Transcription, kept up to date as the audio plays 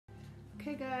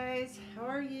Okay guys, how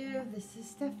are you? This is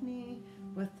Stephanie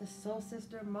with the Soul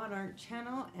Sister Monarch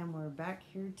channel, and we're back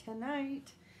here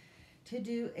tonight to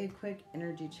do a quick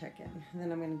energy check-in. And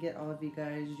then I'm going to get all of you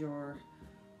guys your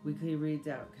weekly reads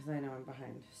out because I know I'm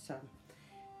behind. So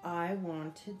I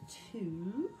wanted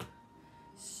to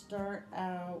start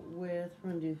out with, we're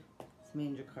going to do some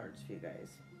angel cards for you guys.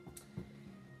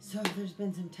 So there's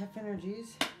been some tough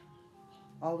energies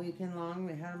all weekend long.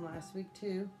 We had them last week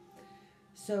too.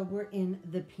 So we're in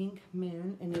the pink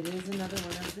moon, and it is another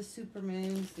one of the super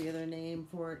moons. The other name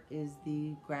for it is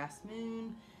the grass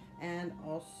moon, and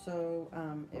also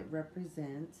it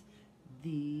represents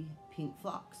the pink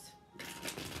phlox,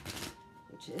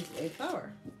 which is a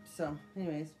flower. So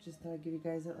anyways, just thought I'd give you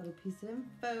guys that little piece of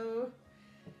info.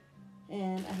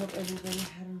 And I hope everybody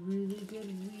had a really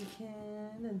good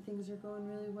weekend and things are going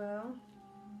really well.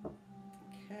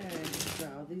 Okay,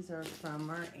 so these are from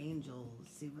our angels.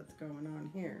 See what's going on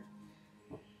here.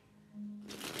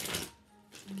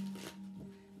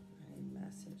 Any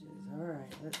messages? All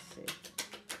right, let's see.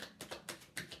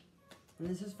 And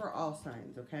this is for all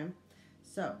signs, okay?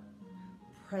 So,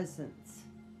 presence.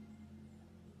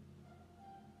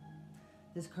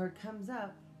 This card comes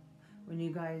up when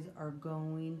you guys are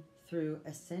going through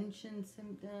ascension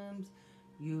symptoms.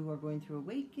 You are going through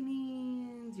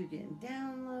awakenings, you're getting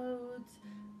downloads,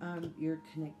 you're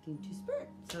connecting to spirit.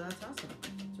 So that's awesome.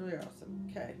 It's really awesome.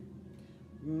 Okay.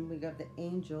 We got the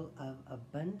angel of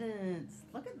abundance.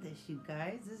 Look at this, you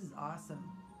guys. This is awesome.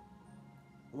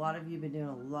 A lot of you have been doing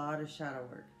a lot of shadow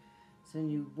work. So when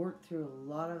you work through a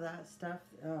lot of that stuff,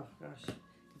 oh gosh,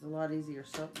 it's a lot easier.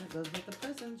 So that goes with the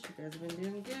presence. You guys have been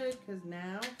doing good because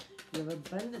now you have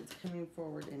abundance coming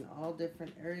forward in all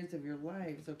different areas of your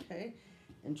lives, okay?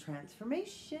 And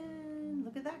transformation.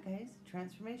 Look at that, guys.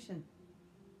 Transformation.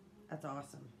 That's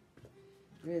awesome.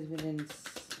 You guys have been in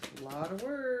a lot of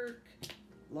work.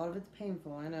 A lot of it's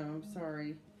painful. I know. I'm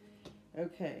sorry.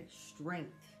 Okay.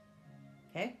 Strength.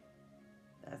 Okay?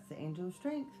 That's the angel of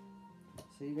strength.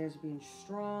 So you guys are being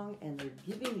strong, and they're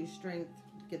giving you strength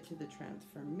to get to the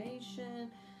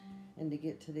transformation and to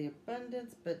get to the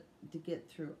abundance, but to get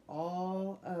through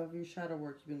all of your shadow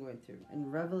work you've been going through.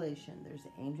 And revelation, there's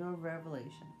the angel of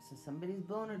revelation. So somebody's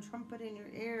blowing a trumpet in your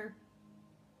ear.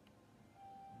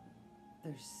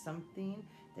 There's something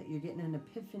that you're getting an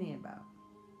epiphany about.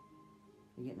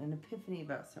 You're getting an epiphany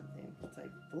about something. It's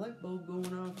like the light bulb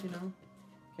going off, you know.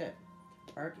 Okay.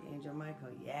 Archangel Michael.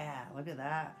 Yeah, look at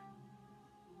that.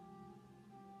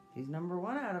 He's number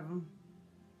one out of them.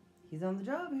 He's on the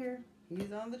job here.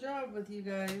 He's on the job with you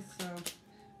guys, so,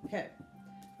 okay.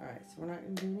 All right, so we're not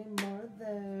going to do any more of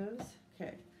those.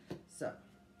 Okay, so,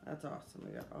 that's awesome.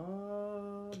 We got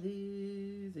all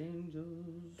these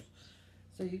angels.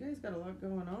 So you guys got a lot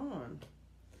going on.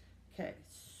 Okay,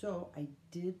 so I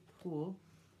did pull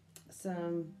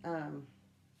some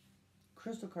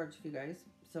crystal cards for you guys.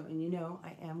 So, and you know,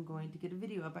 I am going to get a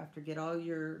video up after get all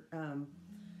your,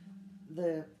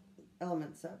 the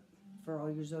elements up for all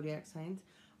your zodiac signs.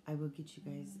 I will get you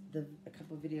guys a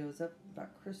couple videos up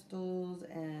about crystals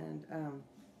and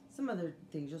some other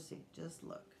things. You'll see. Just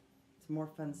look. It's more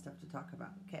fun stuff to talk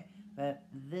about. Okay. But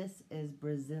this is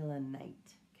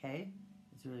Brazilianite. Okay.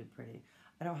 It's really pretty.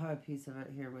 I don't have a piece of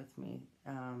it here with me.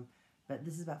 But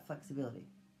this is about flexibility.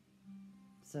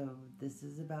 So this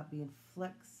is about being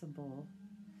flexible.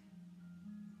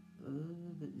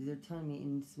 But they're telling me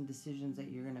in some decisions that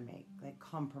you're going to make. Like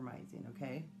compromising.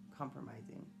 Okay.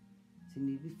 Compromising. So you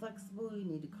need to be flexible, you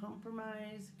need to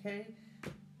compromise, okay?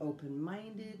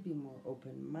 Open-minded, be more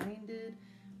open-minded.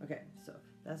 Okay, so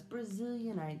that's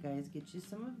Brazilianite, guys. Get you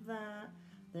some of that.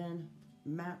 Then,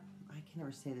 I can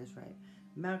never say this right.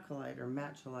 Macrolite or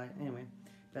matcholite, anyway.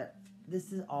 But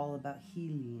this is all about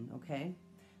healing, okay?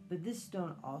 But this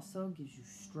stone also gives you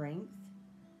strength.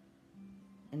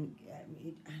 And I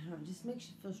don't know, it just makes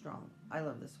you feel strong. I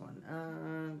love this one.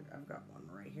 I've got one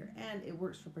right here. And it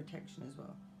works for protection as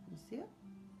well. You see it?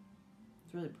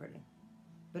 It's really pretty.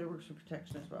 But it works for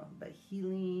protection as well. But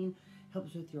healing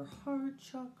helps with your heart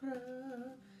chakra.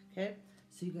 Okay?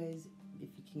 So you guys, if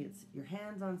you can get your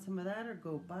hands on some of that or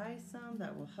go buy some,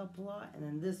 that will help a lot. And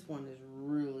then this one is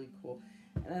really cool.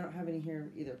 And I don't have any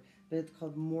here either. But it's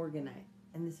called Morganite.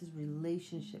 And this is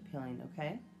relationship healing,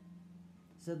 okay?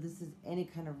 So this is any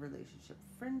kind of relationship.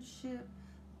 Friendship,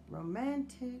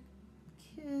 romantic,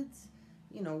 kids,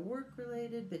 you know,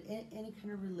 work-related, but any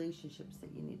kind of relationships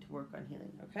that you need to work on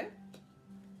healing, okay?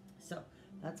 So,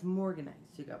 that's Morganite.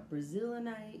 So, you got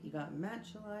Brazilianite, you got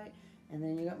Matcholite, and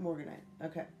then you got Morganite.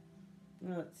 Okay.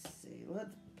 Let's see.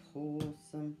 Let's pull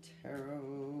some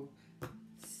tarot. Let's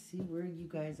see where you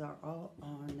guys are all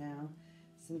on now.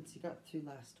 since you got through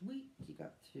last week, you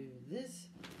got through this,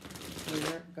 you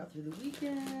got through the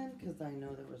weekend, because I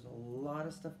know there was a lot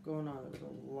of stuff going on. There was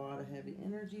a lot of heavy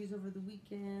energies over the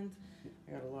weekend.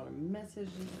 I got a lot of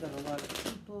messages that a lot of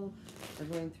people are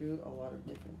going through a lot of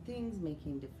different things,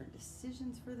 making different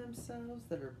decisions for themselves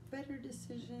that are better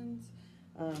decisions,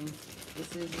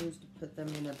 decisions to put them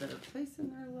in a better place in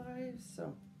their lives.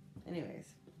 So, anyways,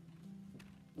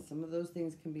 some of those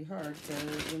things can be hard. So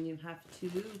when you have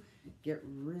to get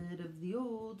rid of the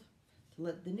old to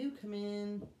let the new come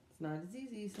in, it's not as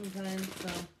easy sometimes. So,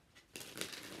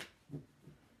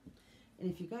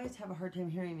 and if you guys have a hard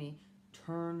time hearing me,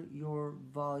 turn your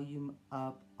volume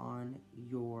up on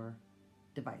your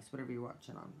device, whatever you're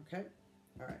watching on, okay?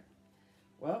 All right.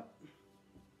 Well,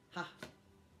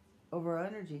 overall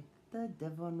energy, the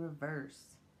Devil in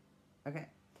reverse. Okay.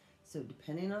 So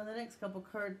depending on the next couple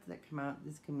cards that come out,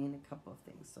 this can mean a couple of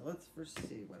things. So let's first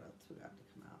see what else we got to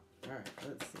come out. All right,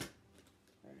 let's see.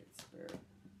 All right, Spirit.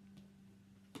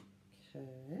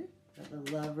 Okay, got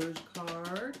the Lovers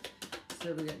card.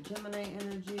 So we got Gemini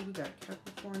energy, we got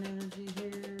Capricorn energy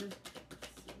here. Let's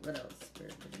see, what else,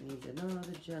 Spirit? We need to know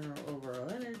the general overall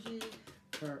energy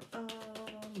for all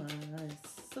my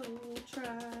soul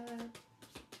tribe.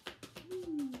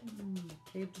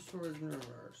 Page of Swords in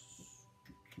reverse.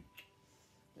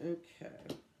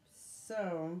 Okay,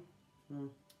 so,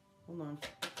 hold on.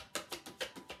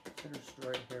 Better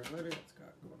story here. What it's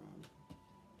got going on?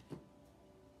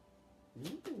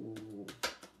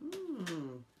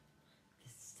 Ooh.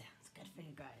 This sounds good for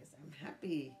you guys. I'm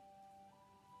happy.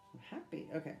 I'm happy.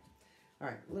 Okay. All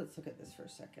right, let's look at this for a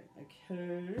second.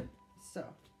 Okay, so,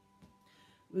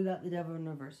 we got the Devil in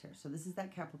reverse here. So this is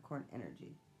that Capricorn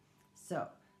energy. So,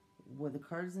 with the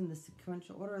cards in the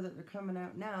sequential order that they're coming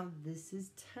out now, this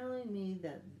is telling me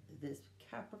that this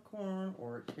Capricorn,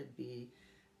 or it could be,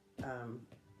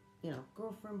 you know,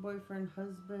 girlfriend, boyfriend,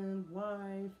 husband,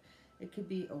 wife. It could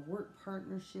be a work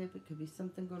partnership. It could be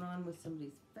something going on with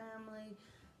somebody's family.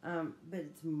 But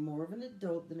it's more of an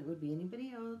adult than it would be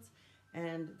anybody else.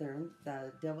 And they're in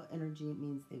the Devil energy. It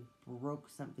means they broke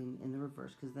something in the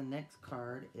reverse, because the next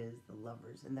card is the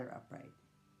Lovers, and they're upright.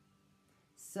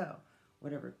 So,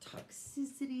 whatever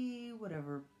toxicity,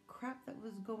 whatever crap that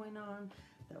was going on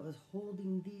that was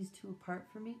holding these two apart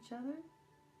from each other,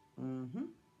 the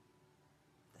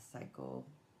cycle,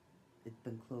 it's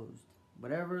been closed.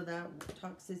 Whatever that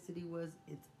toxicity was,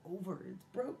 it's over. It's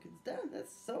broke. It's done.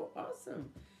 That's so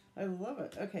awesome. I love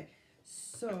it. Okay,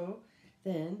 so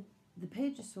then the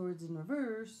Page of Swords in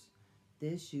reverse,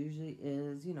 this usually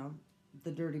is, you know,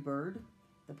 the dirty bird,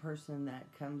 the person that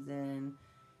comes in,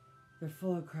 they're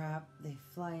full of crap, they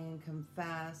fly in, come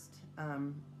fast,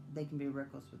 they can be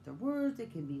reckless with their words, they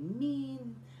can be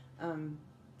mean,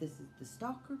 this is the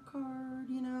stalker card,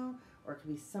 you know, or it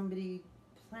could be somebody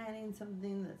planning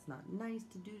something that's not nice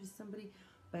to do to somebody.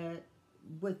 But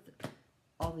with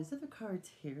all these other cards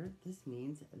here, this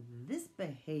means this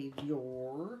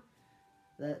behavior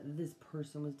that this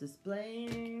person was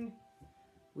displaying,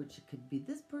 which could be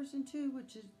this person too,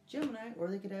 which is Gemini, or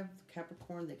they could have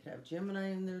Capricorn, they could have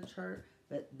Gemini in their chart,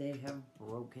 but they have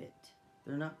broke it.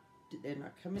 They're not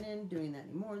coming in doing that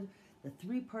anymore. The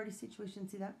three-party situation,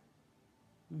 see that?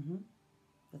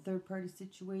 The third-party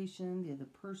situation, the other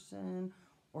person,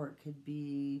 or it could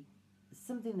be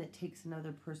something that takes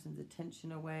another person's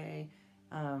attention away,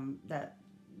 that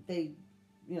they,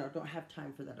 you know, don't have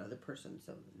time for that other person.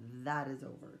 So that is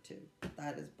over too.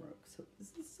 That is broke. So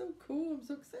this is so cool. I'm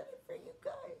so excited for you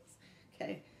guys.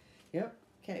 Okay. Yep.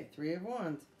 Okay. 3 of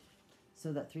Wands.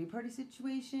 So that three-party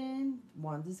situation,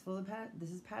 Wands is full of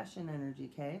this is passion energy.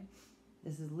 Okay.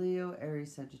 This is Leo,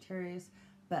 Aries, Sagittarius.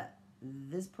 But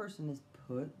this person has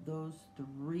put those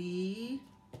 3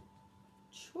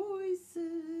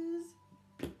 choices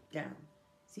down.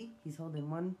 See, he's holding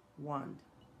one wand,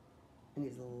 and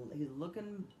he's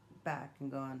looking back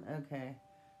and going, okay,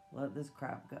 let this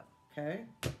crap go. Okay,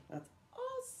 that's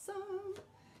awesome.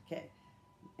 Okay,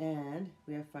 and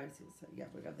we have 5, 6, 7. Yeah,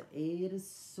 we got the 8 of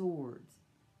Swords.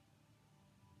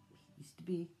 He used to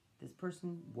be. This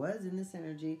person was in this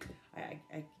energy.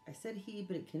 I said he,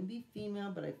 but it can be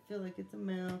female, but I feel like it's a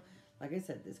male. Like I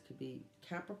said, this could be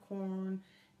Capricorn.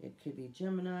 It could be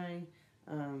Gemini,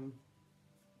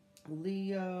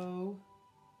 Leo,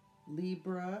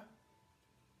 Libra.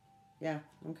 Yeah,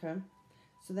 okay.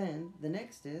 So then the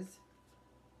next is,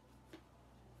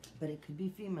 but it could be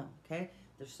female, okay?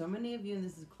 There's so many of you, and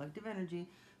this is collective energy.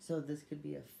 So this could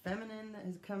be a feminine that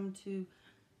has come to,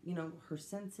 you know, her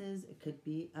senses. It could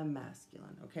be a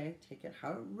masculine, okay? Take it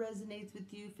how it resonates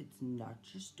with you. If it's not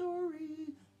your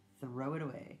story, throw it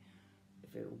away.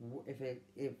 If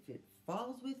it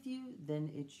falls with you,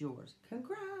 then it's yours.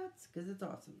 Congrats, because it's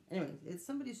awesome. Anyways, it's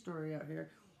somebody's story out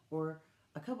here, or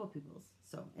a couple people's.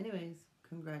 So, anyways,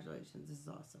 congratulations. This is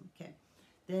awesome. Okay.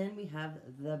 Then we have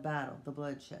the battle, the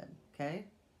bloodshed. Okay.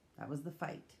 That was the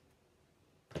fight.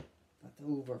 That's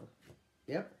over.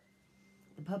 Yep.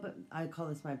 The puppet, I call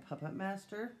this my puppet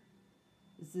master.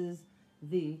 This is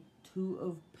the Two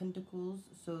of Pentacles.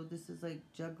 So this is like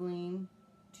juggling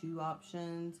two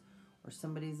options, or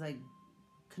somebody's like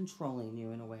controlling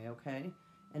you in a way, okay?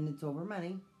 And it's over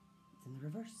money. It's in the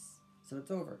reverse. So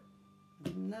it's over.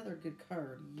 Another good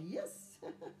card. Yes.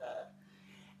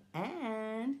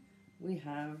 And we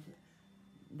have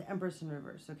the Empress in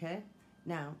reverse, okay?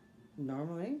 Now,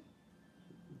 normally,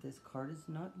 this card is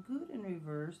not good in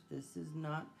reverse. This is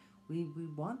not, we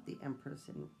want the Empress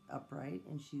in upright,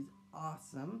 and she's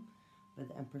awesome. But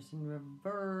the Empress in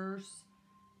reverse,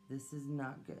 this is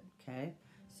not good, okay?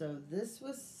 So this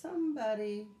was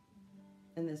somebody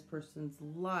in this person's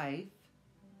life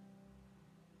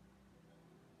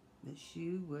that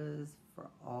she was for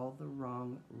all the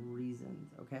wrong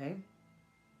reasons, okay?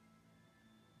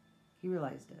 He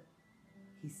realized it.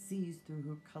 He sees through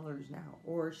her colors now,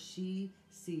 or she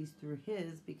sees through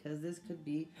his, because this could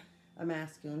be a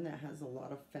masculine that has a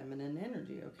lot of feminine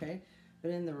energy, okay? But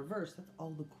in the reverse, that's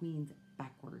all the queens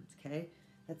backwards, okay?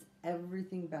 That's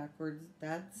everything backwards.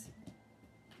 That's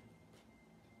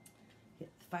the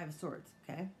Five of Swords,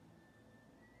 okay?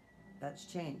 That's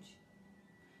change.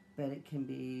 But it can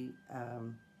be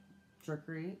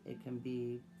trickery. It can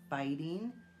be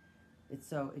fighting.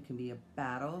 So it can be a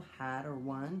battle, had or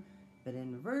won. But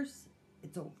in reverse,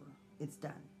 it's over. It's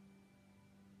done.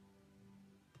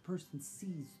 The person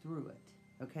sees through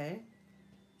it, okay?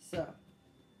 So,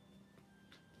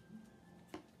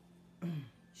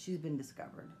 she's been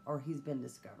discovered, or he's been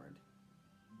discovered.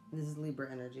 This is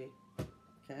Libra energy,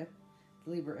 okay?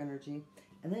 Libra energy.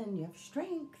 And then you have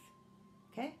strength,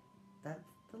 okay? That's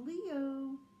the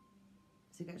Leo.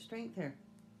 So you got strength here.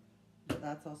 But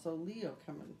that's also Leo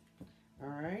coming, all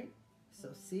right? So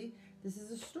see, this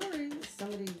is a story.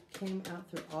 Somebody came out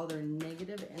through all their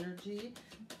negative energy,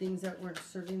 things that weren't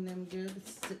serving them good.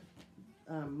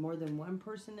 More than one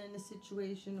person in a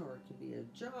situation, or it could be a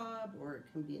job, or it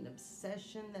can be an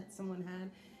obsession that someone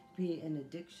had, be an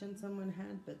addiction someone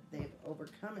had, but they've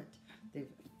overcome it.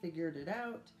 They've figured it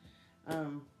out.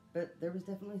 But there was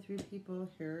definitely 3 people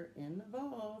here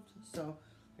involved. So,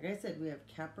 like I said, we have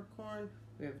Capricorn,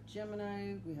 we have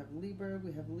Gemini, we have Libra,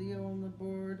 we have Leo on the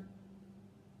board.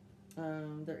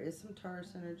 There is some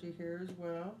Taurus energy here as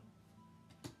well.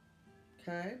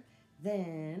 Okay.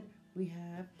 Then we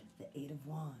have the 8 of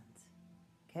Wands.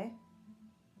 Okay.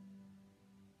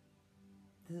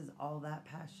 This is all that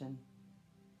passion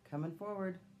coming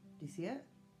forward. Do you see it?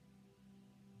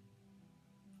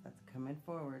 That's coming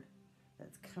forward.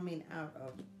 That's coming out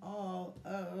of all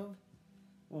of,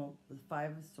 well, the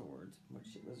 5 of Swords,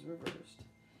 which it was reversed.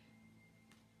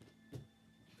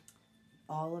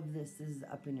 All of this is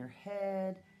up in your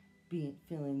head,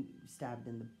 feeling stabbed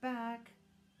in the back.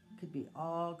 Could be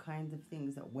all kinds of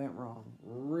things that went wrong.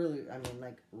 Really, I mean,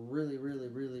 like really, really,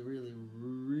 really, really,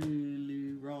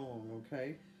 really wrong,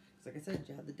 okay? Because like I said,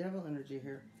 you have the devil energy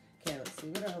here. Okay, let's see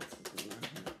what else is going on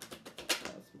here.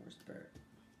 What else more spirit?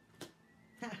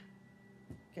 Ha!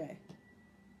 Okay.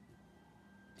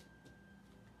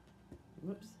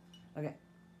 Whoops. Okay.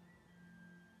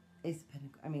 Ace of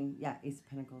Pentacles. Ace of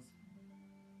Pentacles.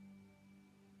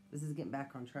 This is getting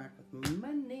back on track with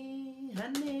money,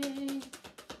 honey.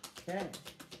 Okay,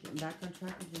 getting back on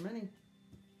track with your money.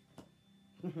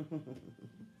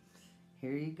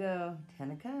 Here you go,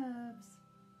 10 of Cups.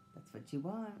 That's what you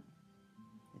want,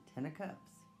 the 10 of Cups.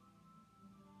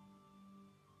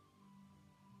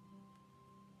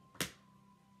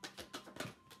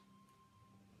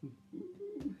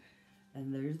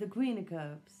 And there's the Queen of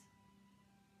Cups.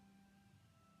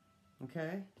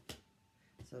 Okay?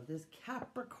 So this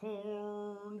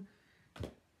Capricorn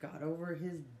got over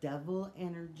his devil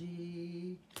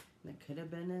energy. And it could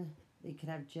have been you could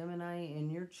have Gemini in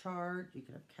your chart. You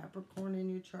could have Capricorn in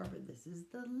your chart. But this is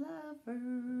the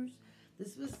Lovers.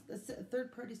 This was a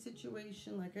third-party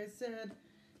situation. Like I said,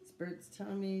 Spirit's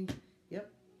telling me,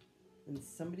 yep. And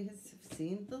somebody has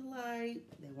seen the light.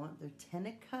 They want their 10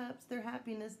 of Cups, their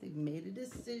happiness. They've made a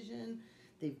decision.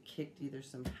 They've kicked either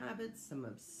some habits, some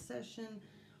obsession,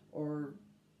 or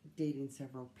dating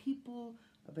several people,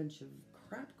 a bunch of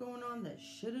crap going on that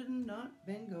should have not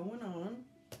been going on.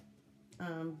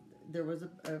 There was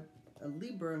a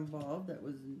Libra involved that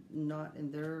was not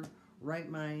in their right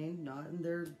mind, not in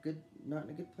a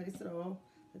good place at all,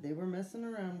 that they were messing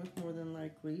around with more than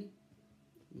likely.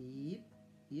 Yep.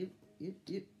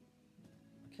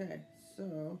 Okay,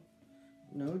 so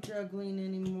no juggling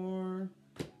anymore.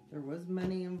 There was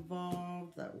money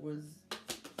involved. That was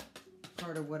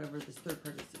part of whatever this third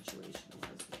party situation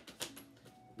was.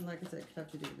 And like I said, it could have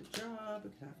to do with a job.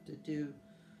 It could have to do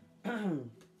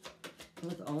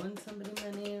with owing somebody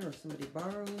money or somebody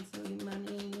borrowing somebody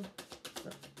money. So,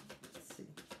 let's see.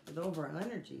 The overall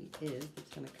energy is the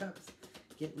Ten of Cups.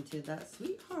 Getting to that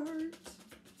sweetheart.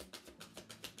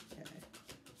 Okay.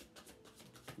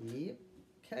 Yep.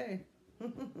 Okay.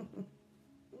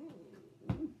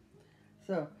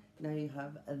 So, now you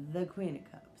have the Queen of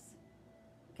Cups.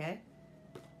 Okay?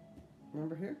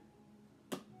 Remember here?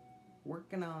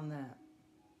 Working on that.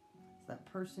 It's that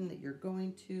person that you're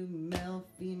going to, male,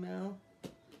 female.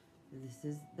 This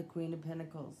is the Queen of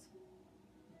Pentacles.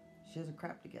 She has her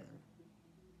crap together.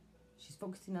 She's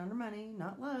focusing on her money,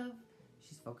 not love.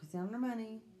 She's focusing on her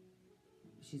money.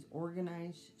 She's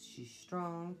organized. She's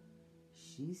strong.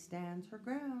 She stands her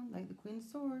ground like the Queen of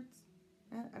Swords.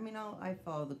 I mean, I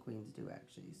follow the queens do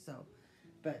actually. So,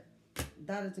 but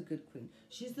that is a good queen.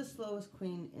 She's the slowest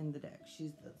queen in the deck.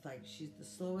 She's the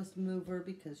slowest mover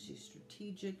because she's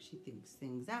strategic. She thinks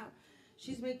things out.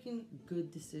 She's making good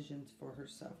decisions for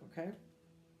herself. Okay.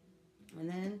 And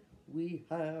then we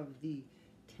have the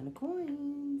Ten of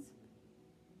Coins.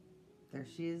 There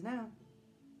she is now.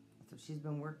 That's what she's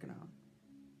been working on.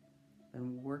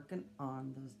 Been working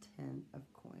on those 10 of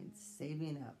coins.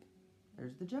 Saving up.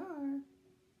 There's the jar.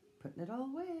 Putting it all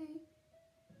away.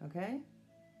 Okay?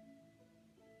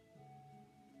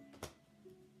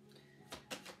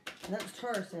 That's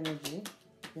Taurus energy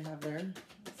you have there.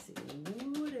 Let's see.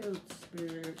 What else,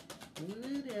 Spirit?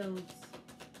 What else?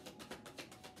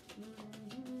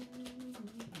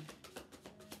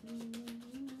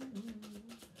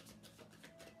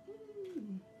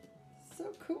 So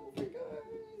cool, you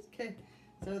guys. Okay,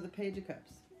 so the Page of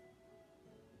Cups.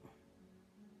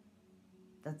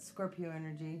 That's Scorpio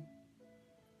energy.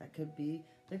 That could be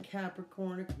the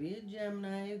Capricorn. It could be a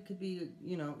Gemini. It could be,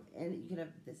 you know, and you could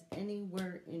have this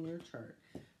anywhere in your chart.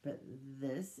 But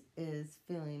this is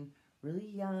feeling really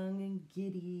young and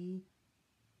giddy,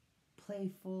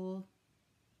 playful.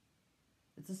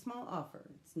 It's a small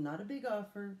offer. It's not a big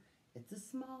offer. It's a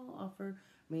small offer.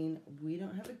 I mean, we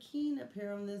don't have a king up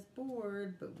here on this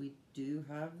board, but we do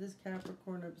have this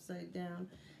Capricorn upside down.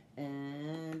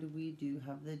 And we do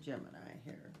have the Gemini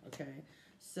here, okay?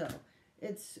 So,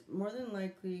 it's more than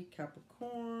likely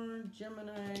Capricorn,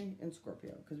 Gemini, and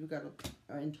Scorpio, because we got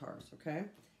in Taurus, okay?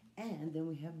 And then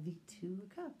we have the Two of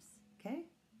Cups, okay?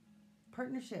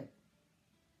 Partnership.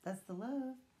 That's the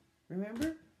love,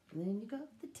 remember? And then you got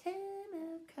the Ten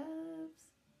of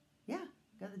Cups. Yeah,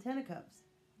 got the Ten of Cups.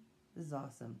 This is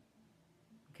awesome.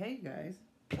 Okay, you guys.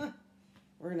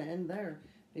 We're going to end there,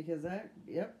 because that,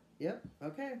 yep.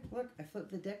 Okay, look, I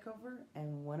flipped the deck over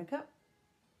and won a cup.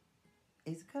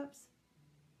 Ace of Cups.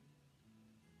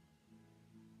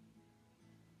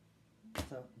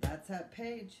 So that's that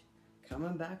page.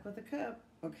 Coming back with a cup,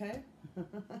 okay?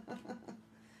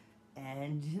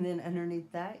 And then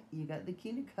underneath that, you got the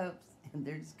King of Cups. And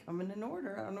they're just coming in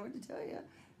order. I don't know what to tell you.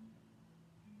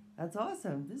 That's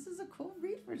awesome. This is a cool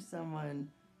read for someone.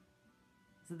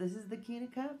 So this is the King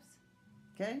of Cups.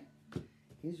 Okay?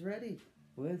 He's ready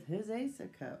with his Ace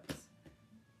of Cups.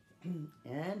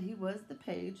 And he was the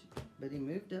page, but he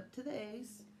moved up to the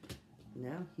ace.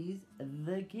 Now he's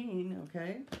the king,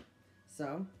 okay?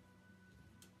 So,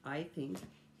 I think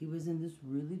he was in this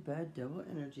really bad devil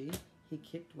energy. He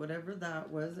kicked whatever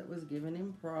that was giving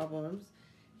him problems.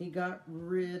 He got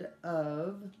rid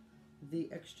of the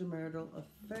extramarital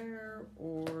affair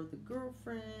or the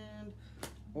girlfriend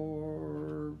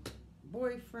or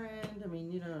boyfriend. I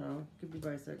mean, you don't know. Could be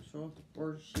bisexual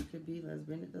or she could be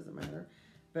lesbian. It doesn't matter.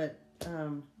 But,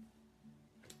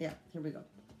 yeah, here we go.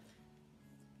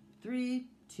 3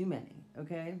 too many,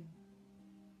 okay?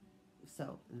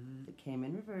 So, it came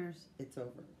in reverse. It's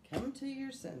over. Come to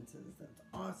your senses. That's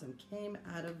awesome. Came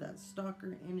out of that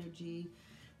stalker energy,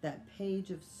 that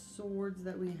Page of Swords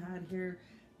that we had here.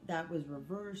 That was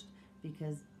reversed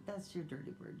because that's your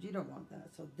dirty word. You don't want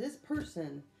that. So, this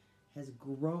person has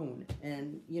grown.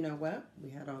 And you know what? We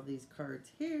had all these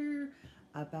cards here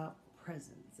about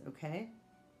presence, okay?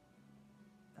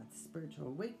 That's spiritual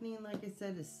awakening, like I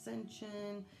said,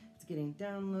 ascension. It's getting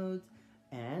downloads.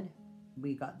 And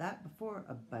we got that before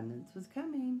abundance was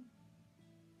coming.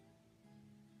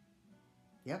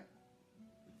 Yep.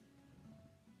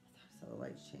 I saw the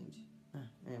lights change.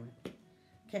 Anyway.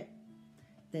 Okay.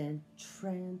 Then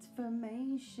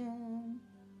transformation.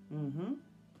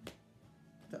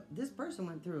 So this person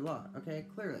went through a lot, okay,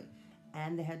 clearly.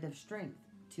 And they had to have strength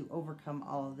to overcome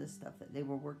all of this stuff that they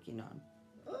were working on.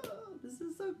 Oh, This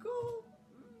is so cool.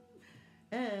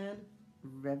 And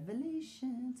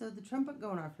revelation. So the trumpet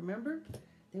going off, remember?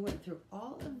 They went through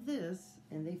all of this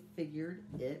and they figured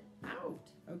it out,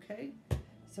 okay?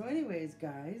 So anyways,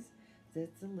 guys,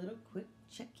 that's a little quick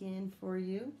check-in for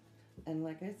you. And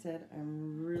like I said,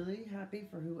 I'm really happy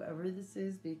for whoever this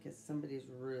is because somebody's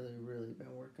really, really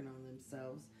been working on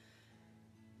themselves.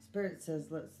 Spirit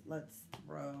says, let's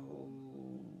throw,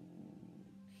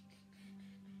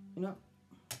 you know,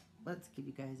 let's give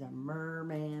you guys a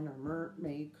merman or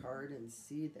mermaid card and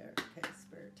see there. Okay,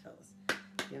 Spirit, tell us.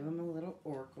 Give them a little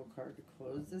oracle card to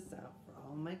close this out for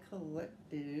all my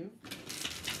collective.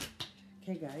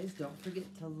 Okay, guys, don't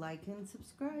forget to like and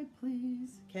subscribe,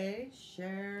 please. Okay,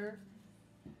 share.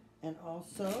 And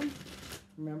also,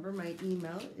 remember my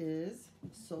email is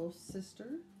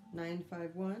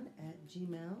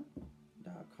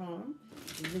soulsister951@gmail.com.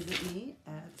 Visit me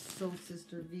at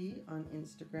soulsisterv on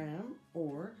Instagram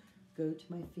or go to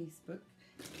my Facebook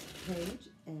page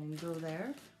and go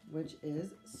there, which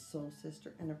is Soul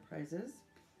Sister Enterprises.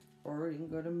 Or you can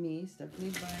go to me, Stephanie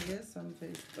Vargas, on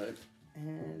Facebook,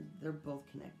 and they're both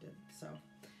connected. So,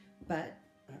 but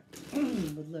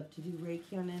would love to do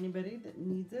Reiki on anybody that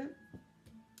needs it.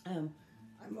 I'm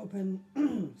open,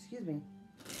 excuse me,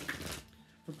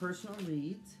 for personal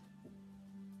reads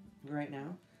right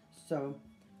now. So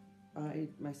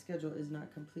my schedule is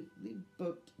not completely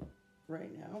booked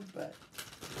right now, but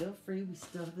feel free. We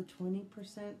still have the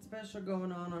 20% special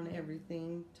going on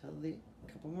everything till the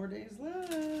couple more days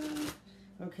left.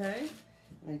 Okay?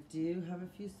 I do have a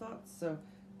few thoughts, so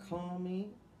call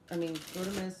me. I mean, go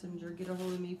to Messenger, get a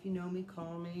hold of me. If you know me,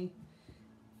 call me.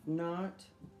 If not,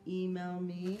 email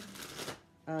me.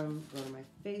 Go to my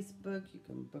Facebook. You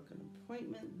can book an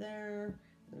appointment there.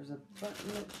 There's a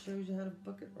button that shows you how to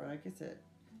book it. Or like I said,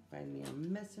 find me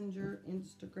on Messenger,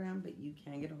 Instagram, but you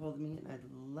can get a hold of me, and I'd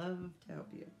love to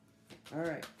help you. All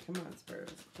right, come on, Spirit.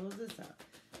 Let's close this out.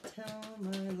 Tell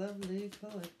my lovely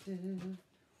collective.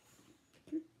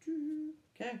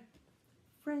 Okay.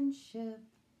 Friendship.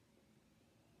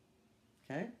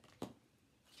 Okay.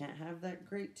 Can't have that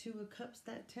great 2 of cups,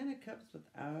 that 10 of cups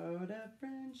without a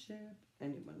friendship.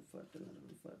 And one flipped, another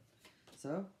one flipped.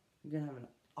 So, you're going to have an,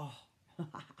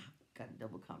 got a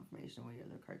double confirmation with your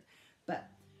other cards. But,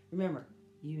 remember,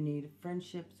 you need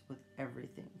friendships with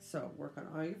everything. So, work on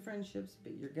all your friendships,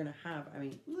 but you're going to have, I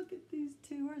mean, look at these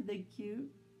 2. Aren't they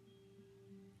cute?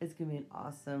 It's going to be an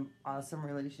awesome, awesome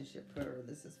relationship. Whoever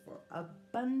this is for.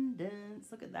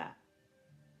 Abundance. Look at that.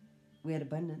 We had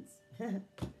abundance. We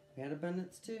had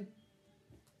abundance too.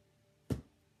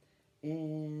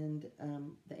 And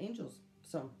the angels.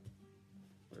 So,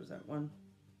 where's that one?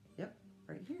 Yep,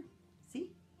 right here.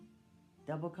 See?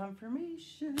 Double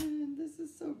confirmation. This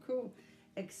is so cool.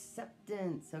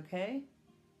 Acceptance, okay?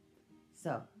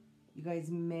 So, you guys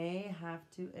may have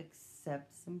to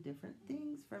accept some different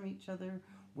things from each other,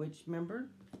 which,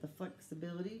 remember, the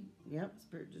flexibility. Yep,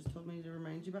 Spirit just told me to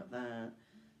remind you about that.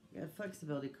 You had a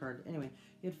flexibility card. Anyway,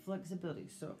 you had flexibility.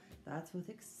 So that's with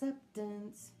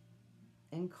acceptance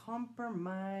and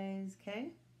compromise,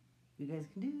 okay? You guys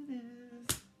can do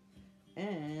this.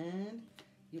 And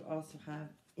you also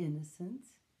have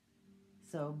innocence.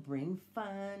 So bring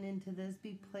fun into this.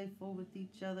 Be playful with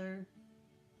each other.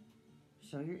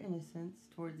 Show your innocence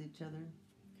towards each other,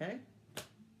 okay?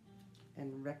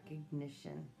 And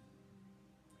recognition.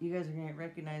 You guys are going to get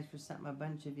recognized for something, a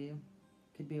bunch of you.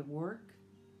 Could be at work.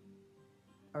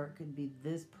 Or it could be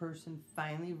this person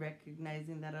finally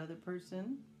recognizing that other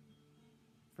person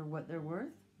for what they're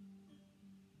worth.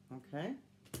 Okay?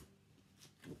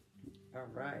 All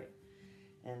right.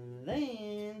 And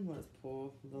then, let's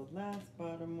pull the last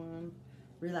bottom one.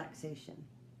 Relaxation.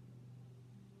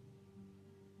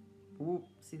 Ooh,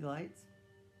 see the lights?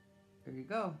 There you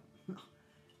go.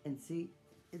 And see,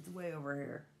 it's way over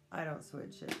here. I don't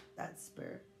switch it. That's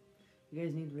Spirit. You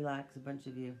guys need to relax, a bunch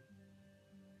of you.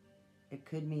 It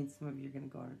could mean some of you are going to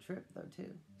go on a trip, though,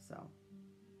 too. So,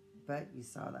 but you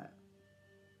saw that.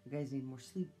 You guys need more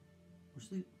sleep. More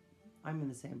sleep. I'm in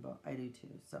the same boat. I do,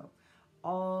 too. So,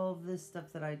 all this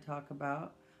stuff that I talk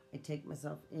about, I take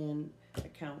myself in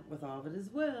account with all of it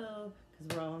as well, because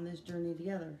we're all on this journey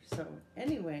together. So,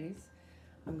 anyways,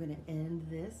 I'm going to end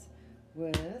this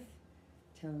with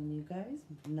telling you guys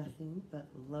nothing but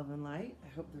love and light. I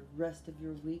hope the rest of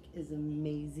your week is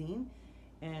amazing.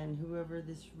 And whoever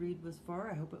this read was for,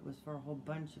 I hope it was for a whole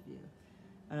bunch of you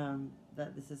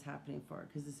that this is happening for,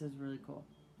 because this is really cool.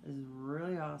 This is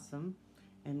really awesome,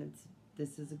 and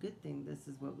this is a good thing. This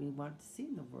is what we want to see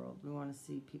in the world. We want to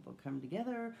see people come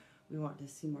together. We want to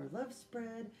see more love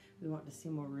spread. We want to see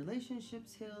more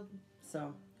relationships healed.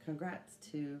 So congrats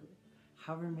to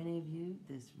however many of you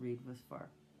this read was for.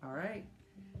 All right.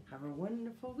 Have a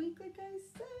wonderful week, like I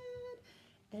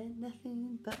said. And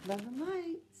nothing but love and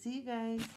light. See you guys.